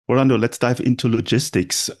Orlando, let's dive into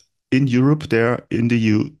logistics. In Europe, there in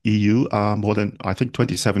the EU are more than, I think,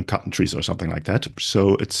 27 countries or something like that.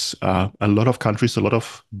 So it's a lot of countries, a lot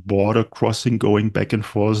of border crossing going back and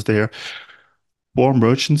forth there. For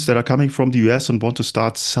merchants that are coming from the US and want to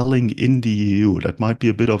start selling in the EU, that might be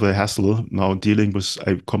a bit of a hassle now dealing with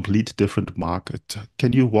a complete different market.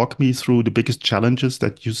 Can you walk me through the biggest challenges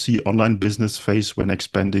that you see online business face when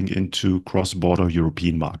expanding into cross-border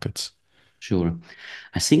European markets? Sure.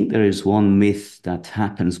 I think there is one myth that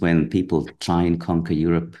happens when people try and conquer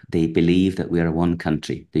Europe. They believe that we are one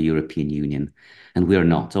country, the European Union, and we are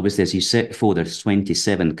not. Obviously, as you said before, there's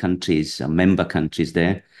 27 countries, member countries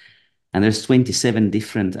there, and there's 27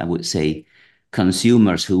 different, I would say,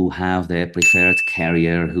 consumers who have their preferred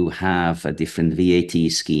carrier, who have a different VAT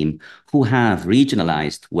scheme, who have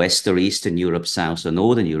regionalized West or Eastern Europe, South or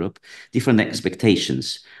Northern Europe, different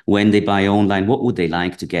expectations. When they buy online, what would they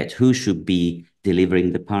like to get? Who should be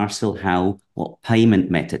delivering the parcel? How? What payment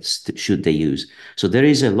methods should they use? So there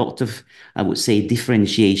is a lot of, I would say,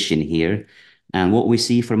 differentiation here. And what we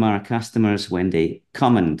see from our customers when they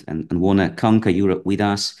come and want to conquer Europe with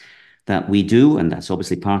us, that we do, and that's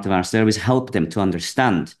obviously part of our service, help them to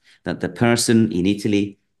understand that the person in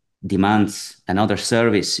Italy demands another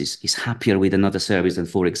service, is happier with another service than,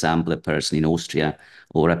 for example, a person in Austria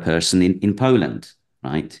or a person in Poland,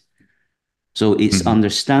 right? So it's Mhm.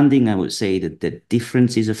 understanding, I would say, that the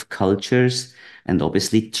differences of cultures and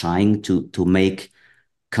obviously trying to make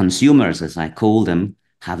consumers, as I call them,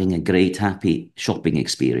 having a great, happy shopping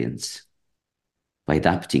experience by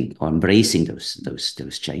adapting or embracing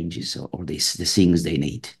those changes or these the things they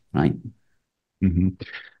need, right? Mhm.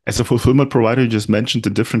 As a fulfillment provider, you just mentioned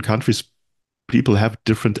in different countries, people have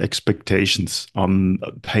different expectations on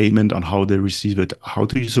payment, on how they receive it. How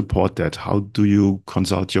do you support that? How do you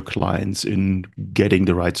consult your clients in getting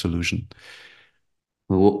the right solution?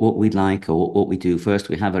 Well, what we'd like or what we do first,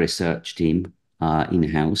 we have a research team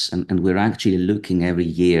in-house, and we're actually looking every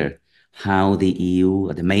year how the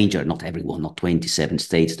EU, the major, not everyone, not 27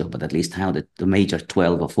 states though, but at least how the major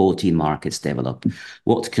 12 or 14 markets develop,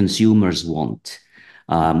 what consumers want,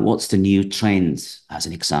 what's the new trends, as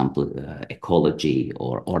an example, ecology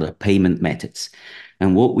or the payment methods.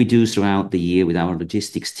 And what we do throughout the year with our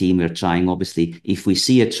logistics team, we're trying, obviously, if we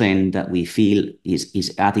see a trend that we feel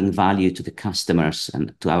is adding value to the customers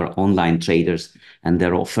and to our online traders and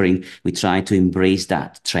their offering, we try to embrace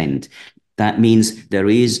that trend. That means there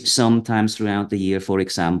is sometimes throughout the year, for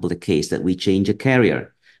example, the case that we change a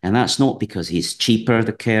carrier. And that's not because he's cheaper,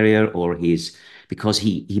 the carrier, or he's because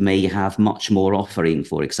he may have much more offering,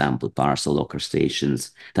 for example, parcel locker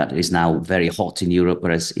stations that is now very hot in Europe,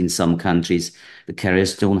 whereas in some countries the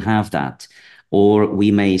carriers don't have that. Or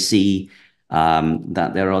we may see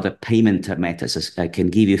that there are other payment methods. I can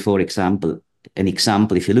give you, for example, an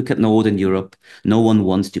example. If you look at Northern Europe, no one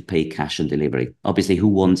wants to pay cash on delivery. Obviously,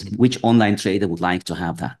 which online trader would like to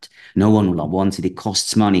have that? No one wants it. It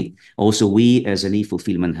costs money. Also, we as an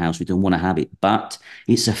e-fulfillment house, we don't want to have it. But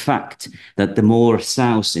it's a fact that the more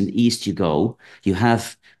south and east you go, you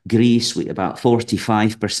have Greece with about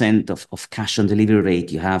 45% of cash on delivery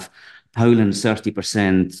rate. You have Poland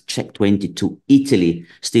 30%, Czech 22%, Italy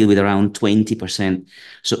still with around 20%.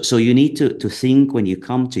 So you need to think when you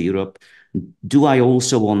come to Europe, do I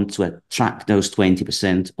also want to attract those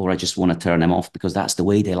 20% or I just want to turn them off because that's the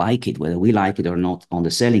way they like it, whether we like it or not on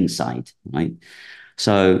the selling side, right?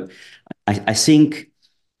 So I think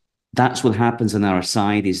that's what happens on our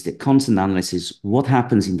side is the constant analysis, what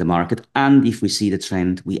happens in the market. And if we see the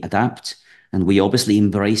trend, we adapt and we obviously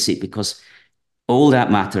embrace it because all that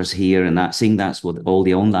matters here. And I think that's what all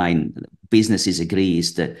the online businesses agree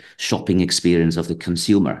is the shopping experience of the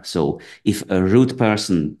consumer. So if a rude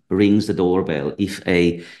person rings the doorbell, if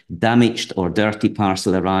a damaged or dirty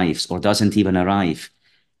parcel arrives or doesn't even arrive,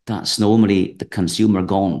 that's normally the consumer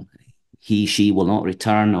gone. She will not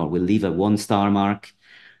return or will leave a 1-star mark.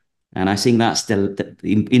 And I think that's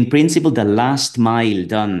in principle, the last mile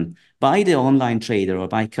done by the online trader or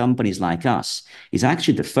by companies like us is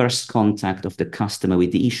actually the first contact of the customer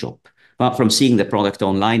with the e-shop. Apart from seeing the product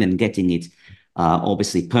online and getting it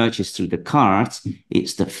obviously purchased through the cart,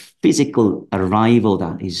 it's the physical arrival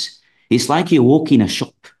that it's like you walk in a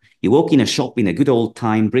shop. You walk in a shop in a good old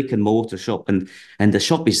time brick and mortar shop, and the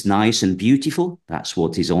shop is nice and beautiful. That's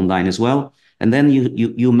what is online as well. And then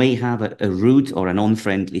you may have a rude or an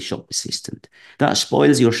unfriendly shop assistant. That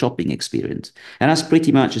spoils your shopping experience. And that's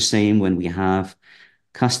pretty much the same when we have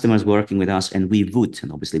customers working with us, and we would,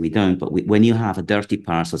 and obviously we don't, but when you have a dirty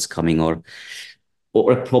parcels coming or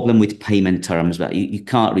or a problem with payment terms that you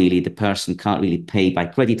can't really, the person can't really pay by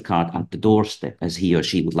credit card at the doorstep as he or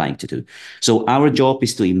she would like to do. So our job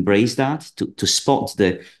is to embrace that, to spot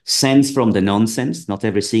the sense from the nonsense. Not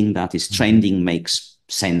everything that is Mhm. trending makes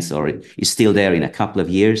sense or is still there in a couple of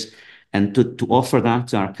years, and to offer that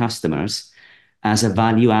to our customers as a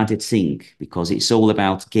value added thing, because it's all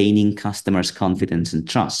about gaining customers' confidence and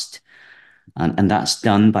trust. And that's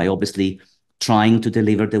done by obviously trying to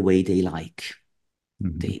deliver the way they like,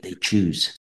 Mhm. they choose.